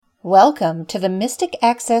Welcome to the Mystic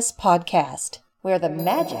Access Podcast, where the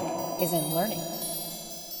magic is in learning.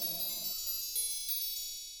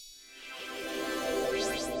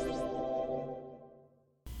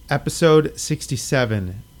 Episode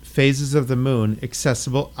 67, Phases of the Moon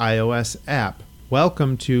Accessible iOS App.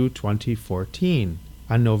 Welcome to 2014.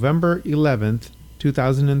 On November 11th,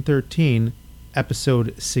 2013,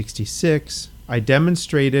 Episode 66, I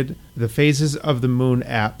demonstrated the Phases of the Moon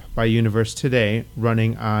app by Universe Today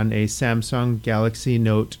running on a Samsung Galaxy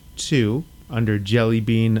Note 2 under Jelly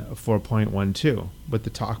Bean 4.12 with the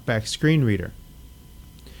TalkBack screen reader.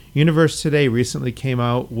 Universe Today recently came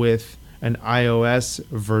out with an iOS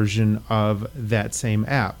version of that same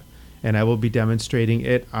app, and I will be demonstrating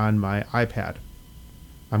it on my iPad.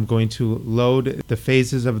 I'm going to load the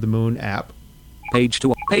Phases of the Moon app. Page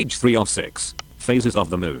 3 of 6. Phases of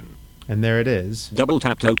the Moon. And there it is. Double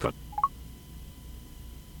tap to open.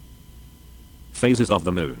 Phases of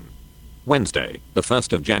the Moon. Wednesday, the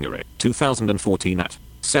 1st of January, 2014 at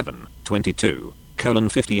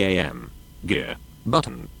 7:22:50 a.m. Gear.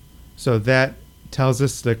 Button. So that tells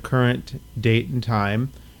us the current date and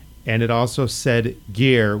time, and it also said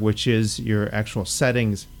gear, which is your actual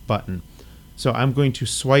settings button. So I'm going to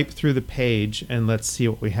swipe through the page and let's see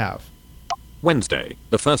what we have. Wednesday,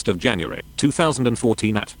 the 1st of January,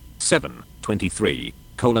 2014 at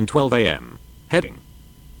 7:23:12 a.m. Heading.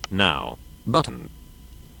 Now. Button.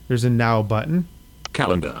 There's a now button.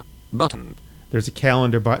 Calendar. Button. There's a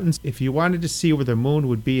calendar button. If you wanted to see where the moon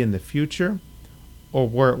would be in the future or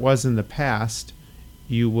where it was in the past,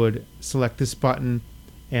 you would select this button,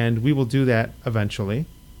 and we will do that eventually.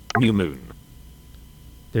 New moon.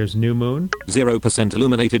 There's new moon. 0%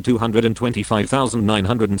 illuminated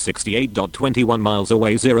 225,968.21 miles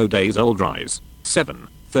away 0 days old rise.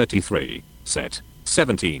 7:33. Set.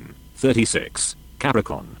 17:36.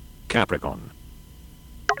 Capricorn.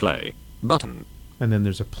 Play. Button. And then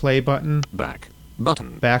there's a play button. Back.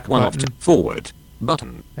 Button. Back One button. off forward.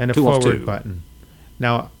 Button. And a Two off forward two. button.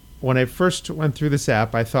 Now, when I first went through this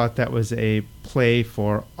app, I thought that was a play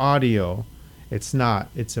for audio. It's not.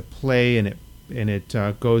 It's a play, and it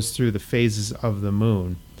goes through the phases of the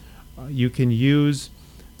moon. You can use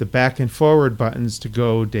the back and forward buttons to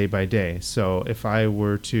go day by day. So if I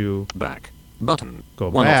were to Back. Button. go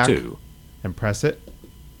One back off two. and press it,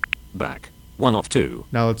 Back. One off two.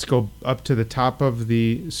 now let's go up to the top of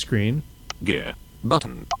the screen. Gear.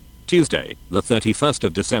 Button. Tuesday, the 31st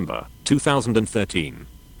of December, 2013.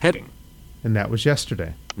 Heading. And that was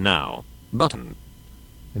yesterday. Now. Button.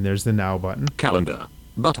 And there's the now button. Calendar.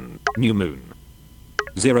 Button. New moon.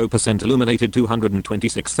 0% illuminated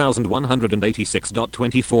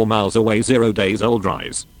 226,186.24 miles away 0 days old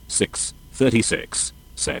rise. 6:36.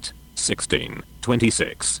 Set.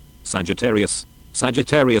 16:26. Sagittarius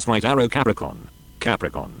right arrow Capricorn.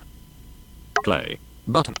 Play.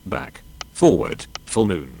 Button. Back. Forward. Full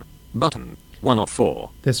moon. Button. 1 of 4.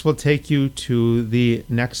 This will take you to the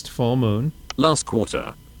next full moon, Last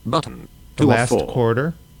quarter. Button. the 2 of last 4.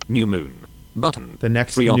 quarter, New moon. Button. the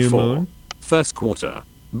next 3 of new 4. moon, First quarter.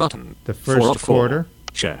 Button. the 4 first of 4. quarter,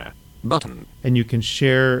 Share. Button. and you can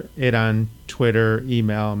share it on Twitter,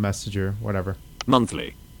 email, Messenger, whatever.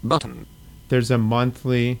 Monthly. Button. There's a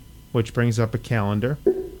monthly, which brings up a calendar.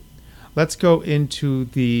 Let's go into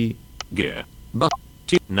the Gear.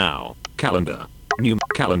 Now. Calendar. New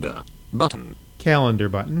calendar. Button. calendar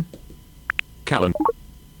button. Calendar.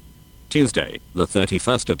 Tuesday, the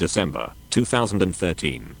 31st of December,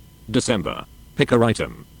 2013. December. Pick a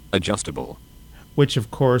item. Adjustable. Which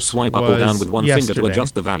of course Swipe up was or down with one finger to yesterday.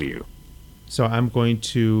 adjust the value. So I'm going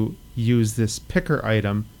to use this picker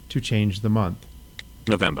item to change the month.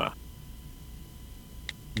 November.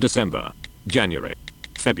 December. January.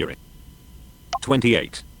 February.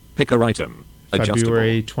 28. Pick a item. Adjustable.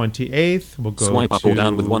 February 28th, we'll go Swipe up to or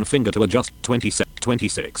down with one finger to adjust. 26.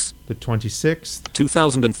 the 26th,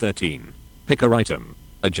 2013. Pick a item.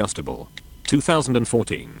 Adjustable.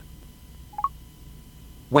 2014.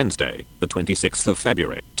 Wednesday, the 26th of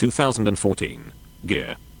February, 2014.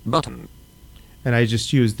 Gear. Button. and I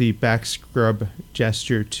just used the back scrub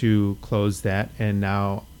gesture to close that, and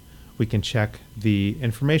now we can check the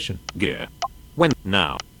information. Gear.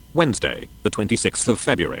 Now. Wednesday, the 26th of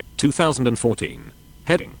February, 2014.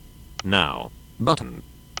 Heading. Now. Button.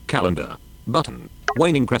 Calendar. Button.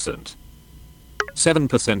 Waning crescent.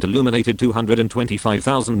 7% illuminated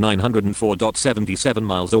 225,904.77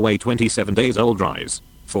 miles away 27 days old rise.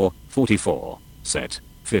 4:44. Set.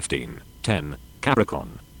 15:10.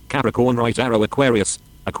 Capricorn right arrow Aquarius.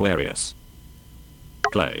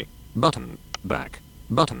 Play. Button. Back.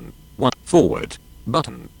 Button. 1. Forward.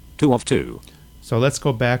 Button. 2 of 2. So let's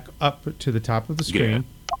go back up to the top of the screen.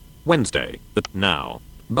 Wednesday, the now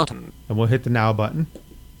button. And we'll hit the now button.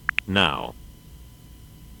 Now.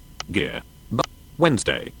 Gear.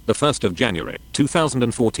 Wednesday, the 1st of January,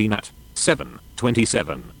 2014 at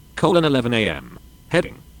 7:27:11 a.m.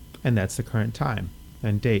 Heading. And that's the current time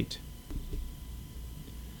and date.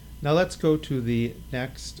 Now let's go to the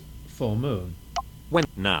next full moon. When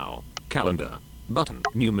now. Calendar. Button.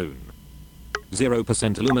 New moon.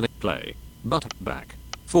 0% illuminate. Play. Button. Back.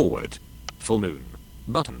 Forward. Full moon.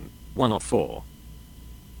 Button. 1 of 4.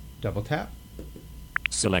 Double tap.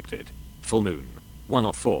 Selected. Full moon. 1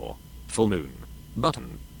 of 4. Full moon.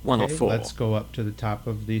 Button. 1 of 4. Let's go up to the top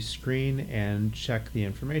of the screen and check the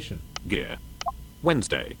information. Gear.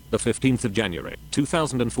 Wednesday, the 15th of January,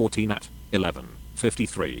 2014 at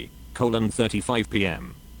 11:53:35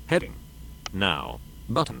 p.m. Heading. Now.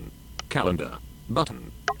 Button. Calendar.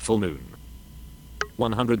 Button. Full moon.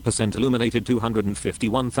 100% illuminated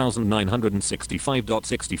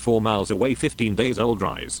 251,965.64 miles away 15 days old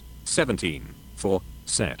rise. 17:4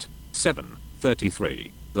 set.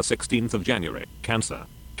 7:33. The 16th of January. Cancer.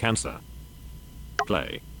 Cancer.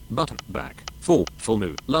 Play. Button. Back. Full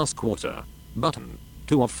moon. Last quarter. Button.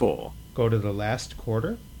 2 of 4. Go to the last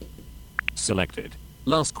quarter. Selected.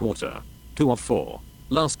 Last quarter. 2 of 4.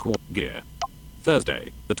 Last quarter. Gear.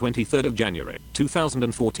 Thursday, the 23rd of January,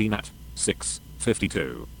 2014 at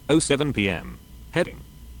 6:52:07 p.m. Heading.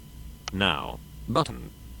 Now. Button.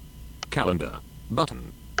 Calendar.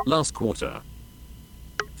 Button. Last quarter.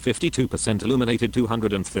 52% illuminated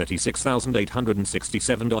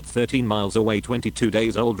 236,867.13 miles away 22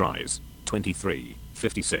 days old rise.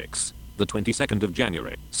 23:56. The 22nd of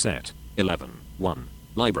January. Set. 11:1.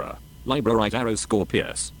 Libra. Libra right arrow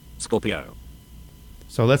Scorpius. Scorpio.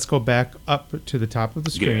 So let's go back up to the top of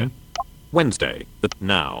the screen. Gear. Wednesday. The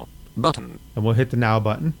now. Button. And we'll hit the now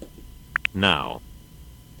button. Now.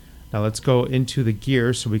 Now let's go into the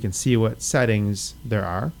gear so we can see what settings there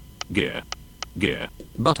are. Gear. Gear.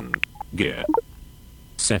 Button. Gear.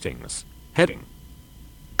 Settings. Heading.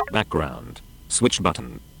 Background. Switch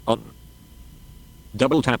button. On.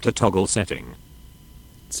 Double tap to toggle setting.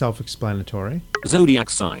 Self-explanatory. Zodiac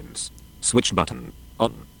signs. Switch button.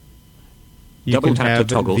 On. You Double can tap to have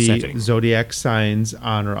toggle the setting. zodiac signs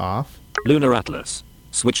on or off. Lunar Atlas.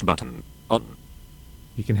 Switch button. On.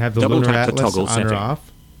 You can have the Double lunar tap to atlas toggle on or setting.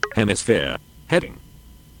 off. Hemisphere. Heading.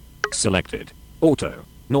 Selected. Auto.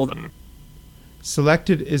 Northern.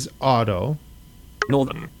 Selected is auto.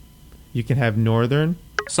 Northern. You can have northern,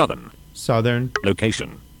 Southern. southern.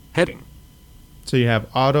 Location. Heading. So you have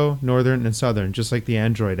auto, northern, and southern, just like the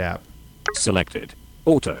Android app. Selected.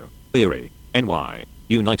 Auto. Erie. NY.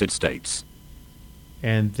 United States.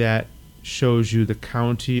 And that shows you the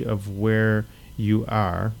county of where you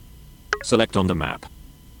are. Select on the map.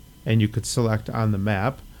 And you could select on the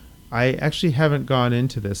map. I actually haven't gone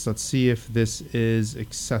into this. Let's see if this is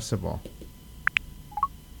accessible.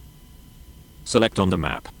 Select on the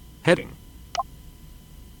map. Heading.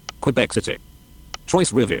 Quebec City.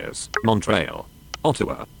 Trois-Rivières. Montreal.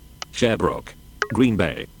 Ottawa. Sherbrooke. Green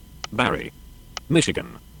Bay. Barrie.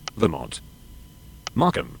 Michigan. Vermont.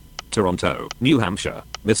 Markham. Toronto. New Hampshire.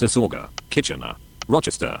 Mississauga. Kitchener.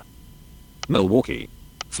 Rochester. Milwaukee.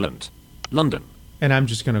 Flint. London. And I'm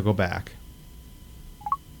just going to go back.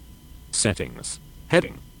 Settings.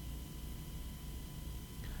 Heading.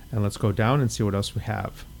 And let's go down and see what else we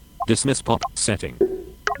have. Dismiss pop. Setting.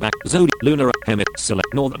 Back. Zodiac. Lunar. Hemi.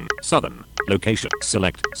 Select. Northern. Southern. Location.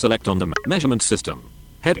 Select. Select on the measurement system.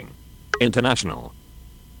 Heading. International.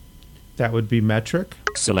 That would be metric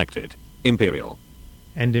Selected. Imperial.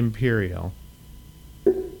 and imperial.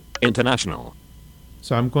 International.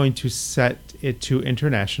 So I'm going to set it to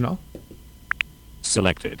international.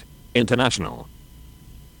 Selected. International.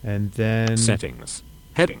 And then Settings.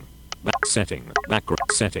 Heading. Back. Setting. Background.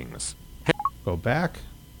 Settings. go back.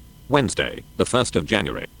 Wednesday, the 1st of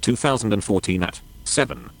January, 2014 at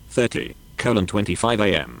 7:30:25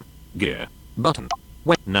 a.m. Gear. Button.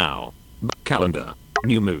 Now. Calendar.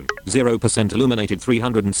 New moon. 0% illuminated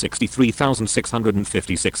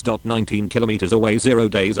 363,656.19 kilometers away 0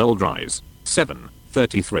 days old rise.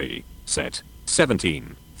 7:33. Set.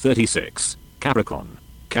 17:36. Capricorn.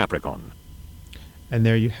 Capricorn. And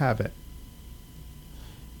there you have it.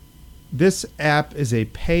 This app is a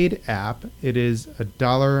paid app. It is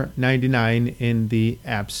 $1.99 in the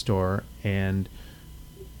App Store, and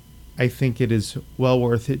I think it is well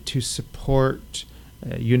worth it to support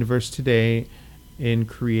Universe Today in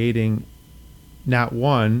creating not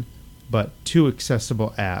one, but two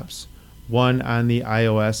accessible apps, one on the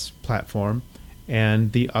iOS platform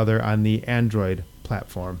and the other on the Android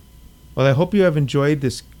platform. Well, I hope you have enjoyed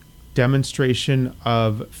this demonstration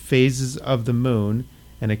of phases of the moon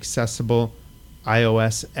and accessible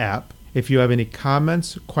iOS app. If you have any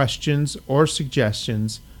comments, questions, or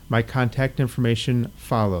suggestions, my contact information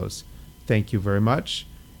follows. Thank you very much,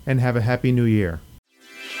 and have a Happy New Year.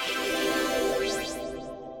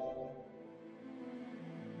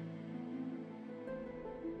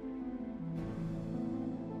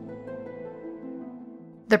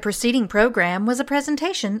 The preceding program was a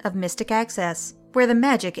presentation of Mystic Access, where the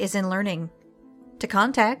magic is in learning. To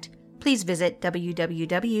contact, please visit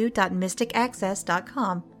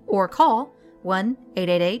www.mysticaccess.com or call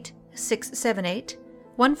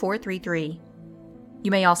 1-888-678-1433.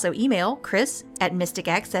 You may also email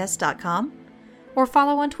chris@mysticaccess.com or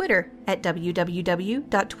follow on Twitter at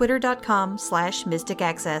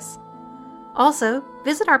www.twitter.com/mysticaccess. Also,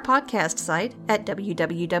 visit our podcast site at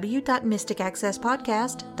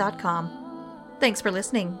www.mysticaccesspodcast.com. Thanks for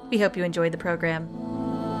listening. We hope you enjoyed the program.